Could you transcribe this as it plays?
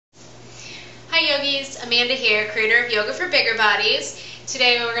Yogis, Amanda here, creator of Yoga for Bigger Bodies.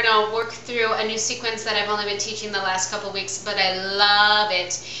 Today we're going to work through a new sequence that I've only been teaching the last couple weeks, but I love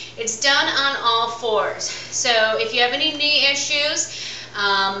it. It's done on all fours. So if you have any knee issues,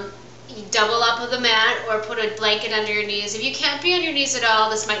 you double up with the mat or put a blanket under your knees. If you can't be on your knees at all,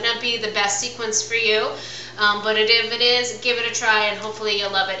 this might not be the best sequence for you, but if it is, give it a try and hopefully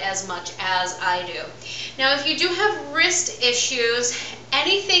you'll love it as much as I do. Now if you do have wrist issues,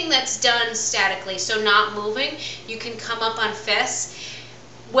 anything that's done statically, so not moving, you can come up on fists.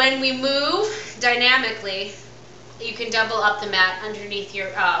 When we move dynamically, you can double up the mat underneath your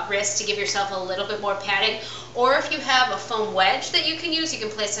wrist to give yourself a little bit more padding. Or if you have a foam wedge that you can use, you can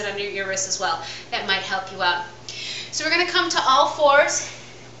place it under your wrist as well. That might help you out. So we're going to come to all fours.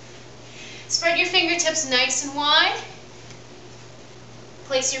 Spread your fingertips nice and wide.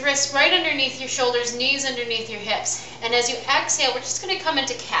 Place your wrists right underneath your shoulders, knees underneath your hips. And as you exhale, we're just going to come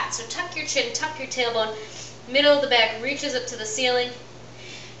into cat. So tuck your chin, tuck your tailbone, middle of the back reaches up to the ceiling.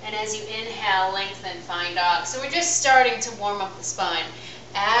 And as you inhale, lengthen, find dog. So we're just starting to warm up the spine.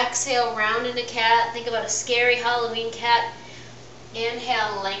 Exhale, round into cat. Think about a scary Halloween cat.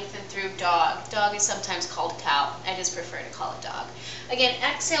 Inhale, lengthen through dog. Dog is sometimes called cow. I just prefer to call it dog. Again,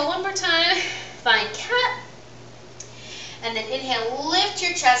 exhale one more time. Find cat. And then inhale, lift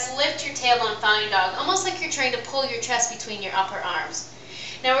your chest, lift your tailbone, find dog. Almost like you're trying to pull your chest between your upper arms.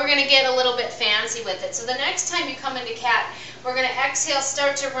 Now we're going to get a little bit fancy with it. So the next time you come into cat, we're going to exhale,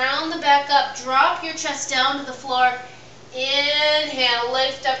 start to round the back up, drop your chest down to the floor. Inhale,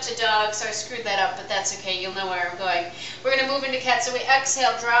 lift up to dog. So I screwed that up, but that's okay. You'll know where I'm going. We're going to move into cat. So we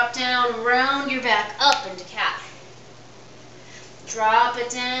exhale, drop down, round your back up into cat. Drop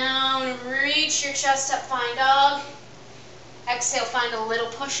it down, reach your chest up, find dog. Exhale, find a little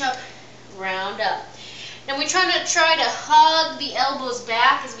push-up, round up. Now we try to hug the elbows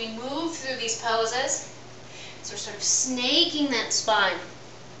back as we move through these poses. So we're sort of snaking that spine.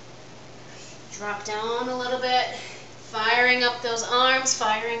 Drop down a little bit, firing up those arms,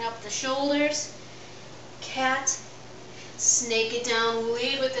 firing up the shoulders. Cat, snake it down,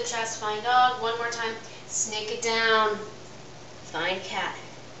 lead with the chest, find dog. One more time, snake it down, find cat.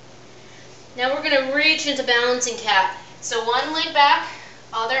 Now we're going to reach into balancing cat. So one leg back,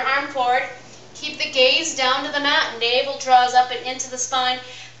 other arm forward. Keep the gaze down to the mat. Navel draws up and into the spine.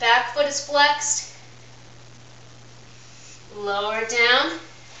 Back foot is flexed. Lower down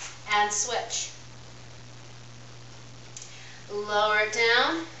and switch. Lower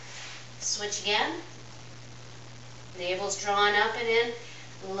down. Switch again. Navel's drawn up and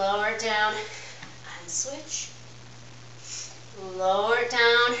in. Lower down and switch. Lower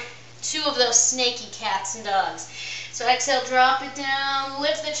down. Two of those snaky cats and dogs. So exhale, drop it down,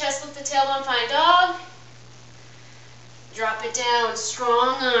 lift the chest, lift the tailbone, find dog. Drop it down,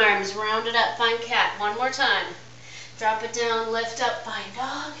 strong arms, round it up, find cat. One more time. Drop it down, lift up, find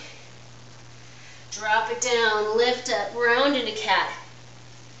dog. Drop it down, lift up, round into cat.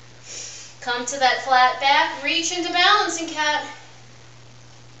 Come to that flat back, reach into balancing cat.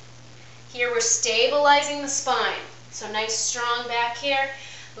 Here we're stabilizing the spine. So nice strong back here.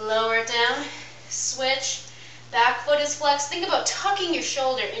 Lower down, switch. Back foot is flexed. Think about tucking your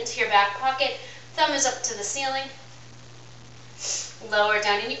shoulder into your back pocket. Thumb is up to the ceiling. Lower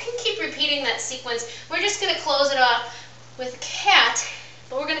down. And you can keep repeating that sequence. We're just going to close it off with cat,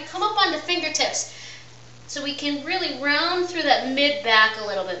 but we're going to come up onto fingertips so we can really round through that mid-back a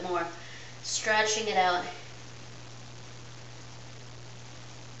little bit more. Stretching it out.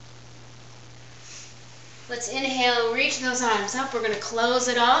 Let's inhale, reach those arms up. We're going to close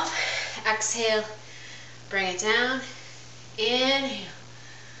it off. Exhale. Bring it down, inhale,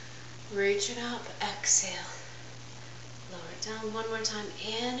 reach it up, exhale, lower it down one more time,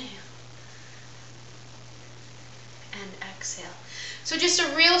 inhale, and exhale. So just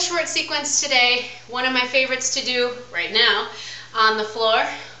a real short sequence today, one of my favorites to do right now on the floor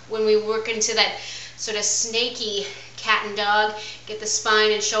when we work into that sort of snaky cat and dog, get the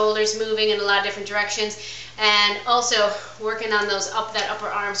spine and shoulders moving in a lot of different directions, and also working on that upper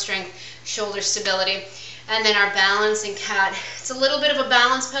arm strength, shoulder stability. And then our balancing cat. It's a little bit of a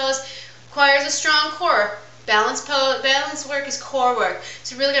balance pose, requires a strong core. Balance work is core work.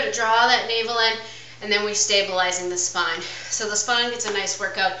 So you really got to draw that navel in, and then we're stabilizing the spine. So the spine gets a nice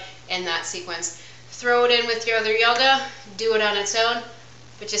workout in that sequence. Throw it in with your other yoga, do it on its own,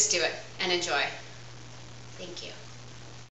 but just do it and enjoy.